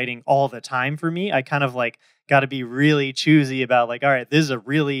have writing all the time for me. I kind of like got to be really choosy about like, all right, this is a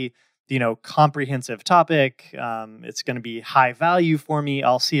really, comprehensive topic. It's going to be high value for me.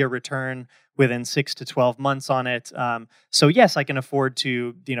 I'll see a return within 6 to 12 months on it. So yes, I can afford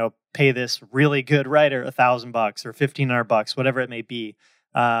to, pay this really good writer $1,000 or $1,500, whatever it may be.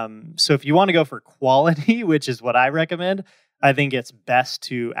 So if you want to go for quality, which is what I recommend, I think it's best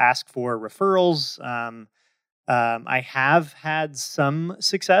to ask for referrals. I have had some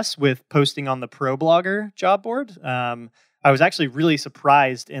success with posting on the ProBlogger job board. I was actually really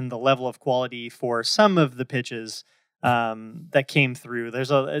surprised in the level of quality for some of the pitches that came through.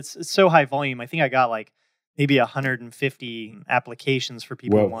 It's so high volume. I think I got like maybe 150 applications for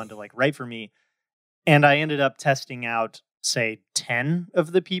people who wanted to like write for me. And I ended up testing out, say, 10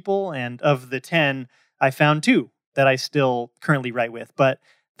 of the people. And of the 10, I found 2 that I still currently write with. But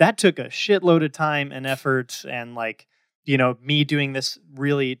that took a shitload of time and effort, and like, me doing this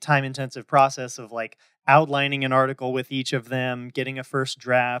really time intensive process of like outlining an article with each of them, getting a first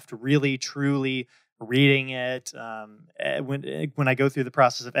draft, really truly reading it, when I go through the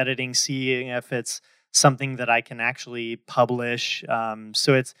process of editing, seeing if it's something that I can actually publish.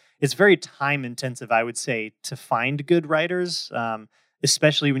 So it's very time intensive, I would say, to find good writers,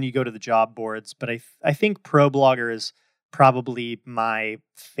 especially when you go to the job boards. But I think ProBlogger is probably my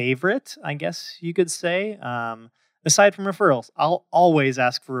favorite, I guess you could say. Aside from referrals, I'll always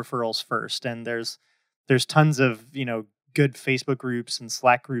ask for referrals first, and there's tons of good Facebook groups and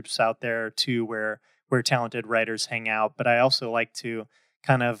Slack groups out there too, where talented writers hang out. But I also like to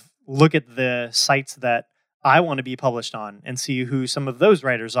kind of look at the sites that I want to be published on and see who some of those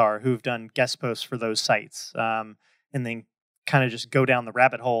writers are who've done guest posts for those sites, and then kind of just go down the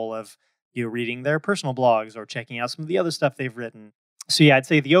rabbit hole of reading their personal blogs or checking out some of the other stuff they've written. So yeah, I'd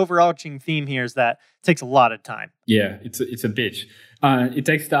say the overarching theme here is that it takes a lot of time. Yeah, it's a bitch. It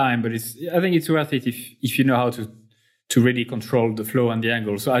takes time, but I think it's worth it if you know how to really control the flow and the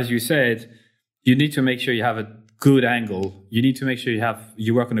angle. So as you said, you need to make sure you have a good angle. You need to make sure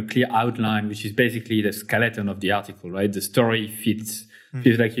you work on a clear outline, which is basically the skeleton of the article, right? The story fits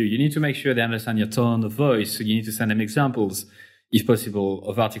like you. You need to make sure they understand your tone of voice. So you need to send them examples, if possible,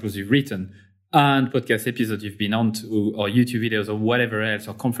 of articles you've written and podcast episodes you've been on to, or YouTube videos or whatever else,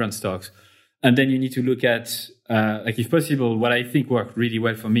 or conference talks. And then you need to look at, if possible, what I think worked really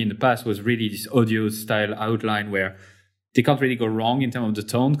well for me in the past was really this audio style outline where they can't really go wrong in terms of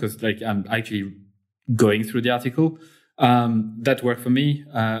the tone, because I'm actually going through the article. That worked for me.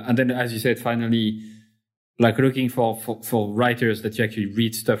 And then, as you said, finally, looking for writers that you actually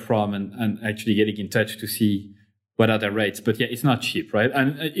read stuff from and actually getting in touch to see what are their rates. But yeah, it's not cheap, right?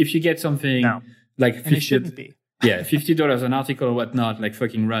 And if you get something like $50, and it shouldn't be. Yeah, $50 an article or whatnot,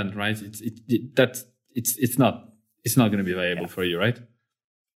 fucking run, right? It's not going to be viable for you, right?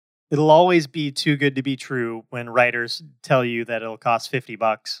 It'll always be too good to be true when writers tell you that it'll cost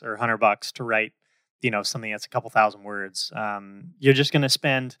 $50 or $100 to write, something that's a couple thousand words. You're just going to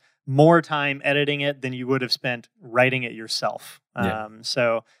spend more time editing it than you would have spent writing it yourself.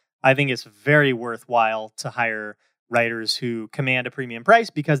 So I think it's very worthwhile to hire writers who command a premium price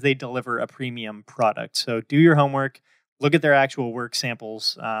because they deliver a premium product. So do your homework, look at their actual work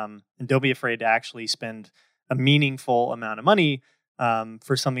samples, and don't be afraid to actually spend a meaningful amount of money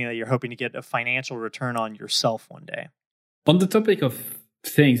for something that you're hoping to get a financial return on yourself one day. On the topic of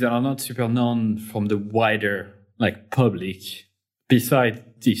things that are not super known from the wider public,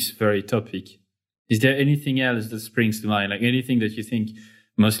 beside this very topic, is there anything else that springs to mind? Anything that you think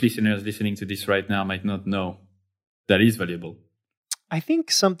most listeners listening to this right now might not know that is valuable? I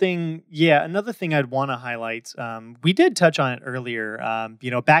think another thing I'd want to highlight, we did touch on it earlier,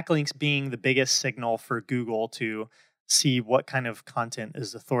 backlinks being the biggest signal for Google to see what kind of content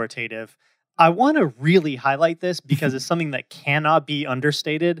is authoritative. I want to really highlight this because it's something that cannot be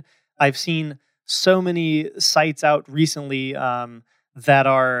understated. I've seen so many sites out recently that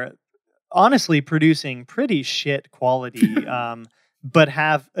are honestly producing pretty shit quality, but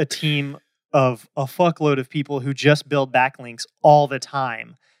have a team of a fuckload of people who just build backlinks all the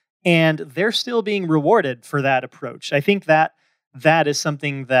time. And they're still being rewarded for that approach. I think that is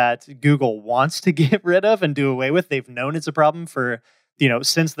something that Google wants to get rid of and do away with. They've known it's a problem for,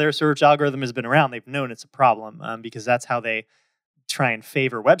 since their search algorithm has been around, they've known it's a problem because that's how they try and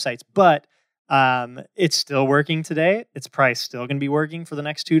favor websites. But it's still working today. It's probably still going to be working for the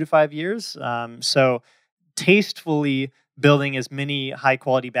next 2 to 5 years. So tastefully building as many high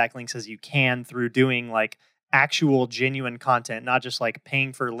quality backlinks as you can through doing actual genuine content, not just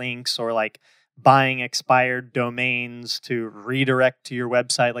paying for links or buying expired domains to redirect to your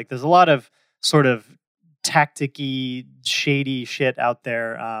website. There's a lot of sort of tacticky, shady shit out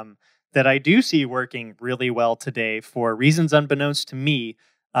there that I do see working really well today for reasons unbeknownst to me.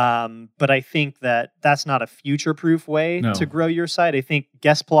 But I think that that's not a future-proof way to grow your site. I think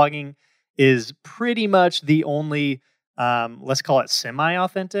guest blogging is pretty much the only let's call it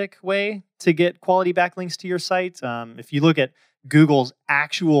semi-authentic way to get quality backlinks to your site. If you look at Google's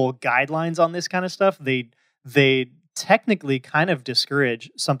actual guidelines on this kind of stuff, they technically kind of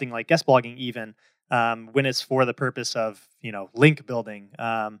discourage something like guest blogging even when it's for the purpose of, link building.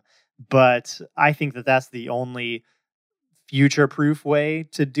 But I think that that's the only future-proof way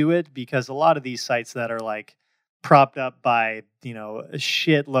to do it, because a lot of these sites that are propped up by, a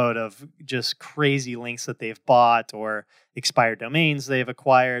shitload of just crazy links that they've bought or expired domains they've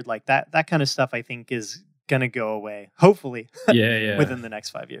acquired, that kind of stuff, I think is going to go away, hopefully, within the next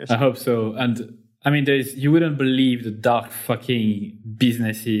 5 years. I hope so. And I mean, you wouldn't believe the dark fucking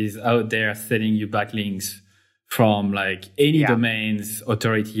businesses out there selling you backlinks from any domain's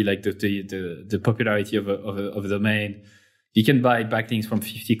authority, the popularity of a domain You can buy backlinks from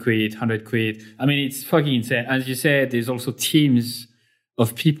 50 quid, 100 quid. I mean, it's fucking insane. As you said, there's also teams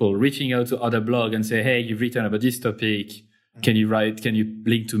of people reaching out to other blogs and say, hey, you've written about this topic. Can you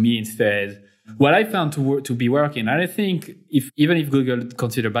link to me instead? What I found to be working, and I think even if Google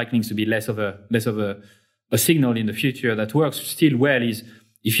consider backlinks to be less of a signal in the future that works still well, is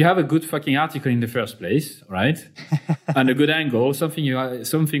if you have a good fucking article in the first place, right? And a good angle,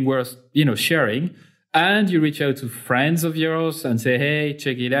 something worth, sharing, and you reach out to friends of yours and say, hey,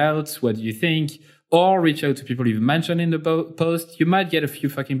 check it out. What do you think? Or reach out to people you've mentioned in the post, you might get a few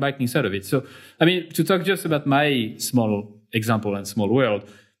fucking backlinks out of it. So, I mean, to talk just about my small example and small world,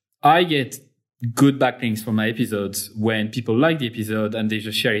 I get good backlinks for my episodes when people like the episode and they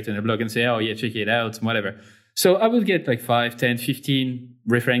just share it in a blog and say, oh yeah, check it out, whatever. So I would get like 5, 10, 15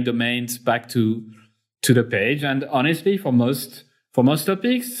 referring domains back to the page. And honestly, for most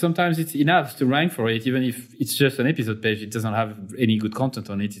topics, sometimes it's enough to rank for it, even if it's just an episode page. It doesn't have any good content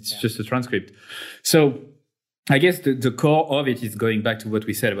on it. It's just a transcript. So I guess the core of it is going back to what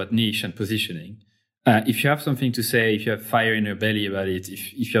we said about niche and positioning. If you have something to say, if you have fire in your belly about it,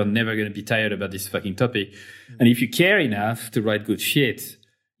 if you're never going to be tired about this fucking topic, and if you care enough to write good shit,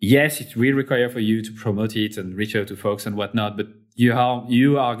 yes, it will require for you to promote it and reach out to folks and whatnot, but you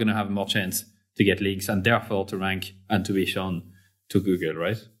are going to have more chance to get links and therefore to rank and to be shown to Google,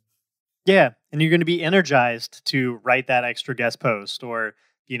 right? Yeah, and you're going to be energized to write that extra guest post or,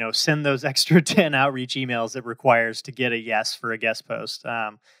 send those extra 10 outreach emails it requires to get a yes for a guest post.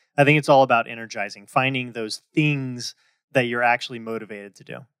 I think it's all about energizing, finding those things that you're actually motivated to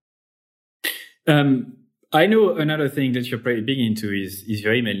do. I know another thing that you're pretty big into is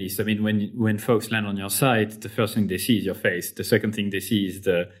your email list. I mean, when folks land on your site, the first thing they see is your face. The second thing they see is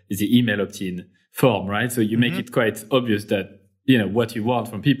the email opt-in form, right? So you make it quite obvious that, what you want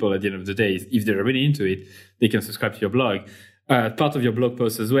from people at the end of the day is if they're really into it, they can subscribe to your blog. Part of your blog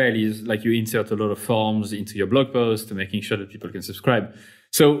post as well is like you insert a lot of forms into your blog post to making sure that people can subscribe.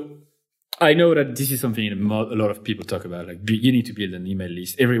 So I know that this is something a lot of people talk about. Like you need to build an email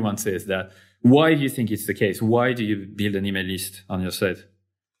list. Everyone says that. Why do you think it's the case? Why do you build an email list on your site?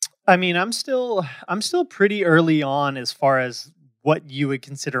 I mean, I'm still pretty early on as far as what you would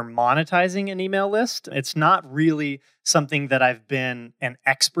consider monetizing an email list. It's not really something that I've been an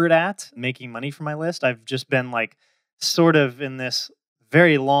expert at, making money from my list. I've just been like sort of in this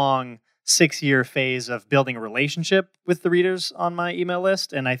very long 6-year phase of building a relationship with the readers on my email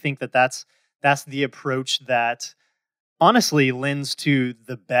list. And I think that's the approach that honestly lends to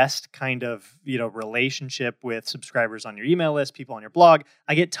the best kind of, relationship with subscribers on your email list, people on your blog.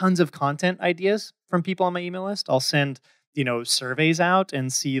 I get tons of content ideas from people on my email list. I'll send, surveys out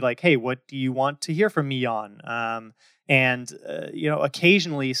and see like, hey, what do you want to hear from me on? And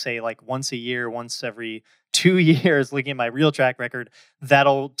occasionally say like once a year, once every 2 years, looking at my real track record,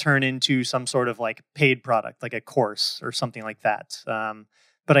 that'll turn into some sort of like paid product, like a course or something like that.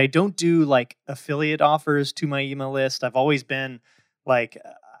 But I don't do like affiliate offers to my email list. I've always been like,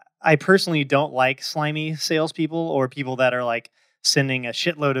 I personally don't like slimy salespeople or people that are like sending a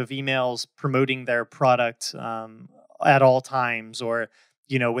shitload of emails promoting their product at all times. Or,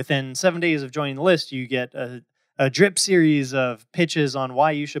 within 7 days of joining the list, you get a drip series of pitches on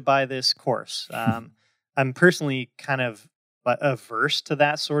why you should buy this course. I'm personally kind of averse to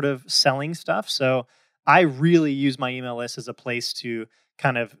that sort of selling stuff. So I really use my email list as a place to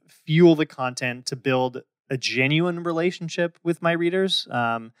kind of fuel the content, to build a genuine relationship with my readers.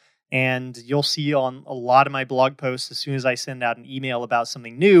 And you'll see on a lot of my blog posts, as soon as I send out an email about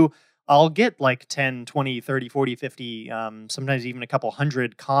something new, I'll get like 10, 20, 30, 40, 50, sometimes even a couple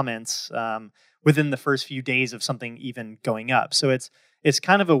hundred comments within the first few days of something even going up. So it's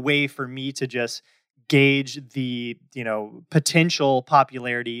kind of a way for me to just gauge the potential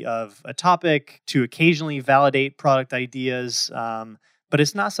popularity of a topic, to occasionally validate product ideas. But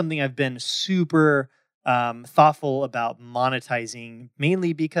it's not something I've been super thoughtful about monetizing,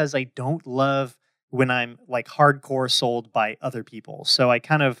 mainly because I don't love when I'm like hardcore sold by other people. So I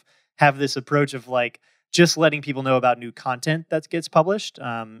kind of have this approach of like just letting people know about new content that gets published.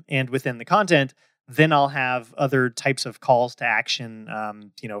 And within the content, then I'll have other types of calls to action,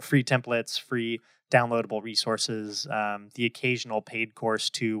 free templates, free downloadable resources, the occasional paid course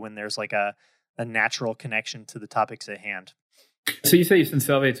too, when there's like a natural connection to the topics at hand. So you say you send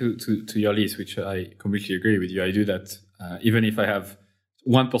survey to your list, which I completely agree with you. I do that even if I have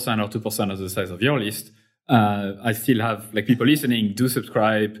 1% or 2% of the size of your list. I still have like people listening, do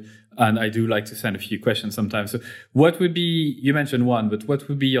subscribe, and I do like to send a few questions sometimes. So what would be, you mentioned one, but what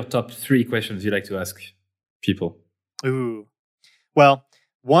would be your top 3 questions you like to ask people? Ooh, well,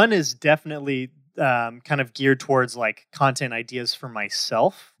 one is definitely kind of geared towards like content ideas for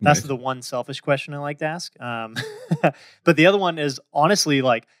myself. That's the one selfish question I like to ask. But the other one is honestly,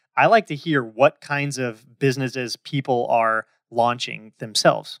 like, I like to hear what kinds of businesses people are launching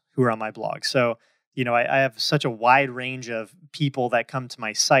themselves who are on my blog. So, I have such a wide range of people that come to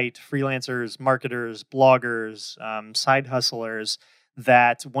my site, freelancers, marketers, bloggers, side hustlers,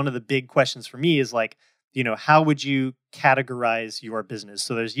 that one of the big questions for me is like, how would you categorize your business?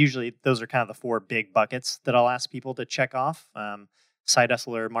 So those are kind of the 4 big buckets that I'll ask people to check off. Side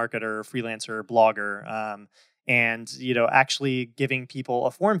hustler, marketer, freelancer, blogger, and, actually giving people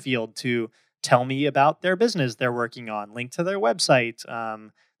a form field to tell me about their business they're working on, link to their website.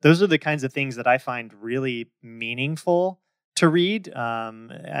 Those are the kinds of things that I find really meaningful to read.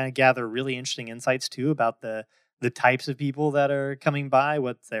 And I gather really interesting insights too about the types of people that are coming by,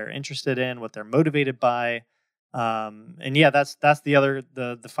 what they're interested in, what they're motivated by. And yeah, that's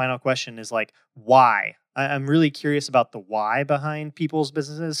the final question is like, why? I'm really curious about the why behind people's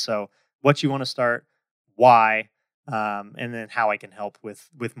businesses. So what you want to start, why, and then how I can help with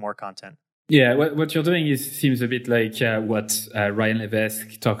more content. Yeah, what you're doing seems a bit like what Ryan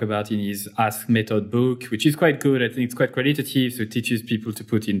Levesque talked about in his Ask Method book, which is quite good. I think it's quite qualitative, so it teaches people to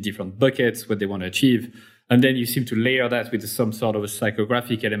put in different buckets what they want to achieve. And then you seem to layer that with some sort of a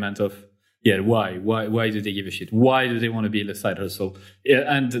psychographic element of, why do they give a shit? Why do they want to be in a side hustle?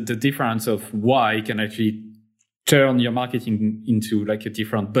 And the difference of why can actually turn your marketing into like a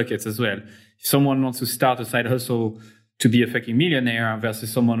different buckets as well. If someone wants to start a side hustle to be a fucking millionaire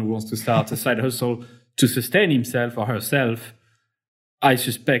versus someone who wants to start a side hustle to sustain himself or herself, I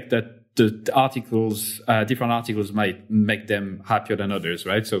suspect that the articles, different articles might make them happier than others,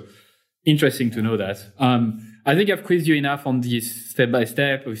 right? So interesting to know that. I think I've quizzed you enough on this step by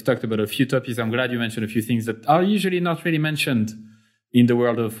step. We've talked about a few topics. I'm glad you mentioned a few things that are usually not really mentioned in the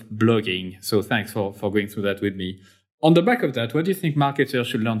world of blogging. So thanks for going through that with me. On the back of that, what do you think marketers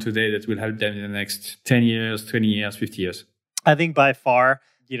should learn today that will help them in the next 10 years, 20 years, 50 years? I think by far,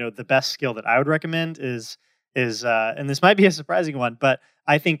 the best skill that I would recommend is and this might be a surprising one, but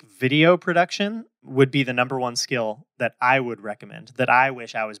I think video production would be the number one skill that I would recommend, that I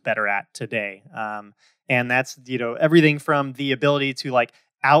wish I was better at today. And that's, everything from the ability to like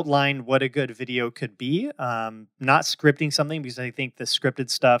outline what a good video could be, not scripting something, because I think the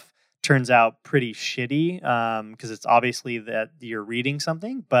scripted stuff turns out pretty shitty because it's obviously that you're reading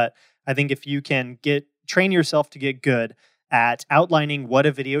something. But I think if you can train yourself to get good at outlining what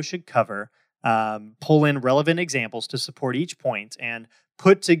a video should cover, pull in relevant examples to support each point, and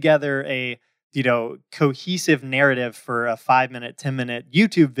put together a cohesive narrative for a 5-minute, 10-minute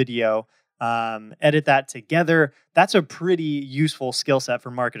YouTube video, edit that together, that's a pretty useful skill set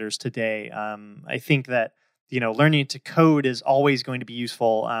for marketers today. I think that learning to code is always going to be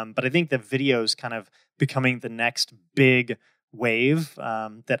useful. But I think the video is kind of becoming the next big wave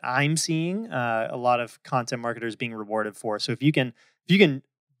that I'm seeing a lot of content marketers being rewarded for. So if you can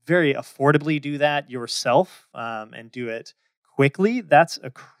very affordably do that yourself and do it quickly, that's a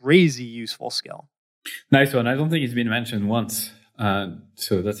crazy useful skill. Nice one. I don't think it's been mentioned once.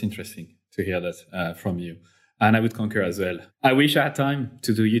 So that's interesting to hear that from you. And I would concur as well. I wish I had time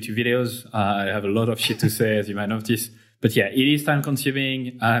to do YouTube videos. I have a lot of shit to say, as you might notice. But yeah, it is time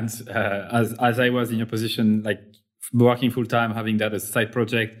consuming. And as I was in your position, like working full time, having that as a side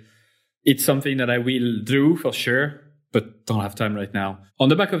project, it's something that I will do for sure, but don't have time right now. On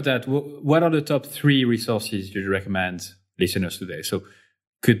the back of that, what are the top 3 resources you'd recommend listeners today? So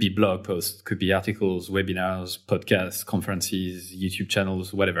could be blog posts, could be articles, webinars, podcasts, conferences, YouTube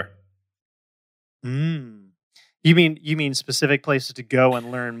channels, whatever. You mean specific places to go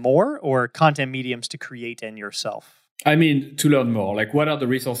and learn more, or content mediums to create in yourself? I mean, to learn more. Like, what are the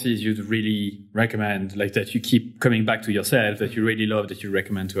resources you'd really recommend, like that you keep coming back to yourself, that you really love, that you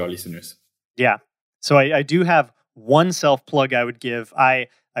recommend to our listeners? Yeah. So I do have one self-plug I would give. I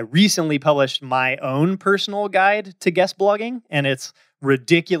recently published my own personal guide to guest blogging, and it's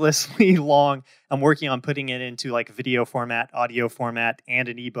ridiculously long. I'm working on putting it into like video format, audio format, and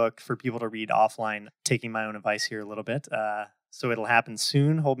an ebook for people to read offline, taking my own advice here a little bit. So it'll happen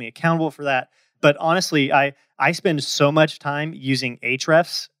soon. Hold me accountable for that. But honestly, I spend so much time using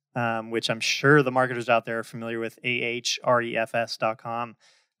Ahrefs, which I'm sure the marketers out there are familiar with, ahrefs.com.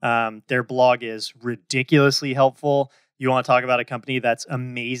 Their blog is ridiculously helpful. You want to talk about a company that's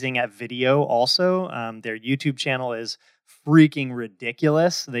amazing at video also. Their YouTube channel is freaking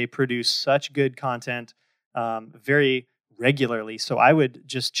ridiculous. They produce such good content very regularly. So I would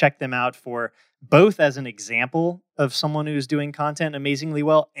just check them out for both as an example of someone who's doing content amazingly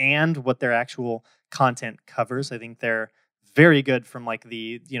well and what their actual content covers. I think they're very good from like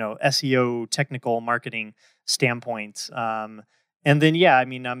the, SEO technical marketing standpoint. And then,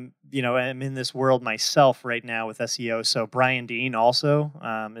 I'm in this world myself right now with SEO. So Brian Dean also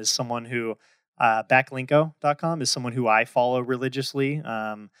is someone who, backlinko.com is someone who I follow religiously.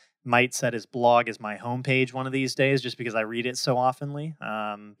 Might set his blog as my homepage one of these days, just because I read it so oftenly.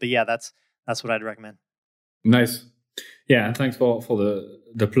 But yeah, that's what I'd recommend. Nice. Yeah, and thanks for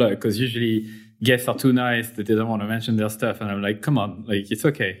the plug, because usually guests are too nice that they don't want to mention their stuff, and I'm like, come on, like it's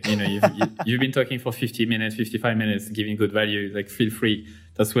okay. You've been talking for 50 minutes, 55 minutes, giving good value. Like, feel free.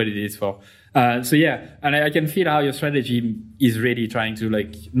 That's what it is for. So yeah, and I can feel how your strategy is really trying to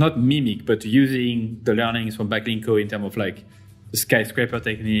like not mimic, but using the learnings from Backlinko in terms of like the skyscraper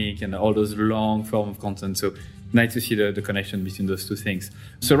technique and all those long form of content. So nice to see the connection between those two things.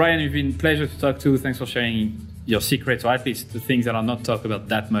 So Ryan, you've been a pleasure to talk to. Thanks for sharing your secrets, or at least the things that are not talked about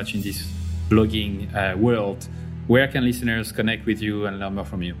that much in this blogging world. Where can listeners connect with you and learn more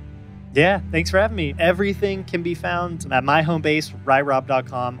from you? Yeah, thanks for having me. Everything can be found at my home base,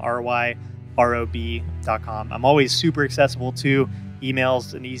 ryrob.com, ryrob.com. I'm always super accessible to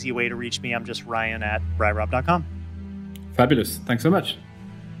emails, an easy way to reach me. I'm just Ryan at ryrob.com. Fabulous. Thanks so much.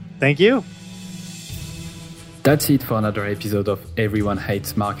 Thank you. That's it for another episode of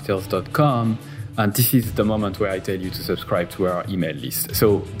EveryoneHatesMarketers.com. And this is the moment where I tell you to subscribe to our email list.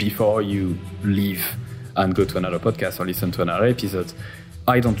 So before you leave and go to another podcast or listen to another episode,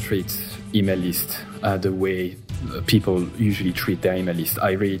 I don't treat email list the way people usually treat their email list.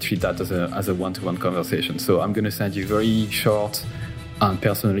 I really treat that as a one-to-one conversation. So I'm going to send you very short and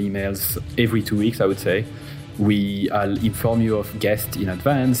personal emails every 2 weeks, I would say. I'll inform you of guests in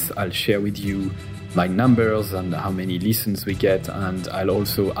advance. I'll share with you my numbers and how many listens we get. And I'll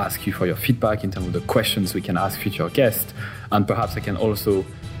also ask you for your feedback in terms of the questions we can ask future guests. And perhaps I can also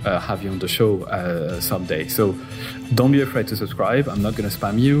have you on the show someday. So don't be afraid to subscribe. I'm not going to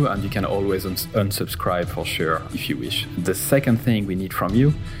spam you, and you can always unsubscribe for sure if you wish. The second thing we need from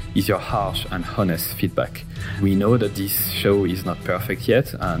you is your harsh and honest feedback. We know that this show is not perfect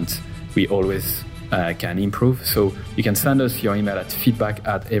yet, and we always can improve. So you can send us your email at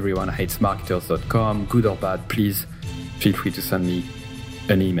feedback@everyonehatesmarketers.com. Good or bad, please feel free to send me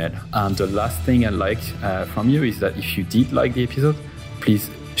an email. And the last thing I'd like from you is that if you did like the episode, please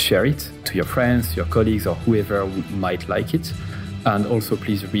share it to your friends, your colleagues, or whoever might like it. And also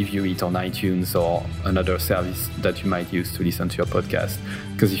please review it on iTunes or another service that you might use to listen to your podcast.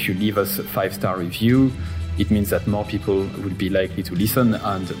 Because if you leave us a 5-star review, it means that more people will be likely to listen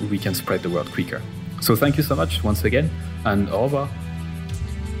and we can spread the word quicker. So thank you so much once again, and au revoir.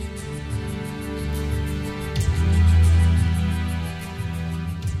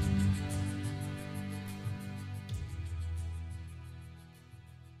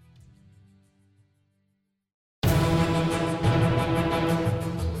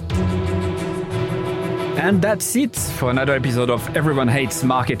 And that's it for another episode of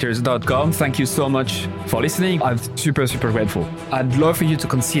EveryoneHatesMarketers.com. Thank you so much for listening. I'm super grateful. I'd love for you to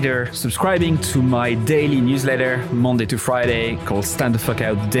consider subscribing to my daily newsletter, Monday to Friday, called Stand the Fuck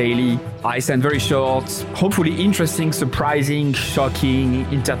Out Daily. I send very short, hopefully interesting, surprising, shocking,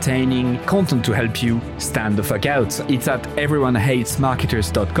 entertaining content to help you stand the fuck out. It's at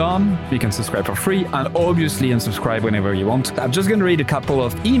EveryoneHatesMarketers.com. You can subscribe for free and obviously unsubscribe whenever you want. I'm just going to read a couple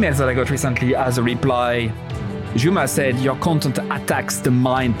of emails that I got recently as a reply. Juma said, your content attacks the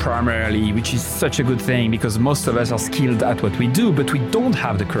mind primarily, which is such a good thing because most of us are skilled at what we do, but we don't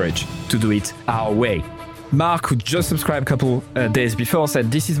have the courage to do it our way. Mark, who just subscribed a couple days before, said,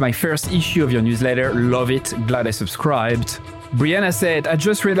 this is my first issue of your newsletter. Love it. Glad I subscribed. Brianna said, I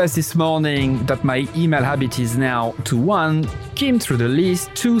just realized this morning that my email habit is now to 1, skim through the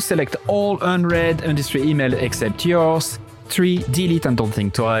list, 2, select all unread industry email except yours, 3, delete and don't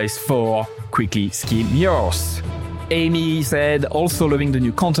think twice, 4, quickly skim yours. Amy said, also loving the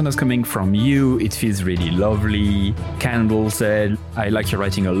new content that's coming from you. It feels really lovely. Candle said, I like your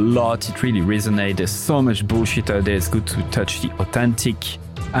writing a lot. It really resonates. There's so much bullshit out there. It's good to touch the authentic.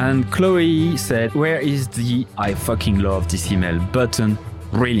 And Chloe said, where is the I fucking love this email button?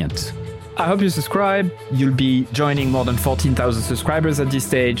 Brilliant. I hope you subscribe. You'll be joining more than 14,000 subscribers at this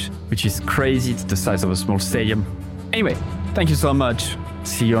stage, which is crazy. It's the size of a small stadium. Anyway, thank you so much.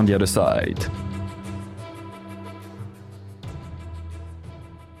 See you on the other side.